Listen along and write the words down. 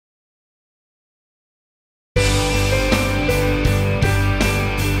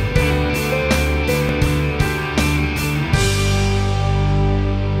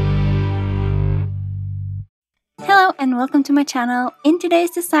and welcome to my channel. In today's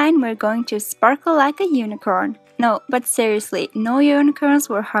design we're going to sparkle like a unicorn. No, but seriously, no unicorns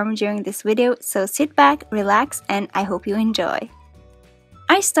were harmed during this video, so sit back, relax, and I hope you enjoy.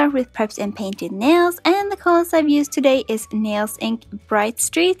 I start with prepped and painted nails, and the colors I've used today is Nails Ink Bright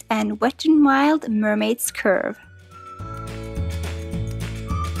Street and Wet n Wild Mermaid's Curve.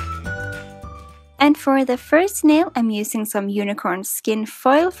 And for the first nail, I'm using some unicorn skin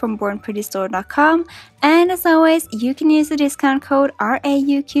foil from bornprettystore.com, and as always, you can use the discount code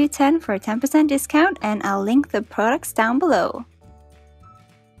RAUQ10 for a 10% discount, and I'll link the products down below.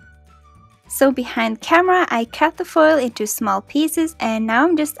 So behind camera, I cut the foil into small pieces, and now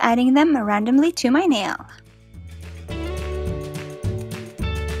I'm just adding them randomly to my nail.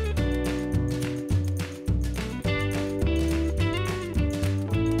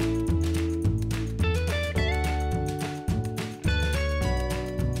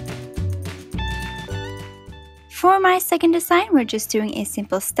 For my second design, we're just doing a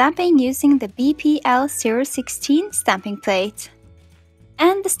simple stamping using the BPL016 stamping plate.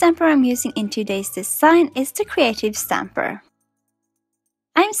 And the stamper I'm using in today's design is the Creative Stamper.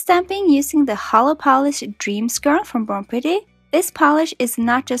 I'm stamping using the Hollow Polish Dreams Girl from Born Pretty. This polish is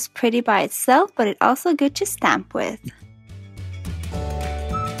not just pretty by itself, but it's also good to stamp with.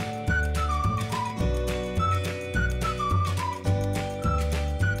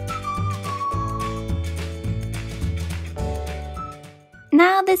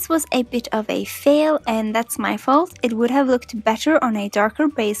 Now this was a bit of a fail, and that's my fault. It would have looked better on a darker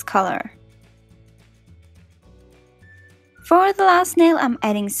base color. For the last nail, I'm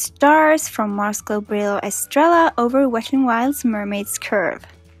adding stars from Marsco Brillo Estrella over Wet n Wild's Mermaid's Curve.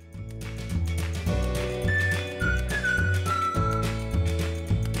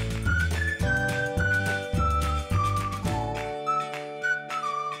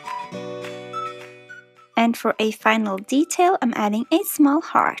 And for a final detail, I'm adding a small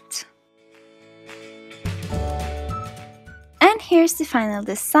heart. And here's the final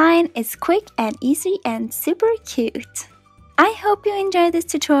design. It's quick and easy and super cute. I hope you enjoyed this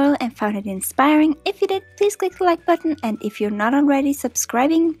tutorial and found it inspiring. If you did, please click the like button, and if you're not already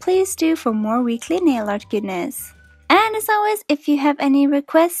subscribing, please do for more weekly nail art goodness. And as always, if you have any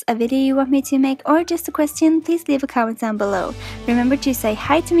requests, a video you want me to make, or just a question, please leave a comment down below. Remember to say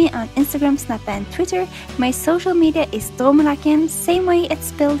hi to me on Instagram, Snap, and Twitter. My social media is drommelakken, same way it's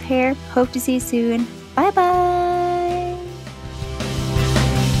spelled here. Hope to see you soon. Bye bye!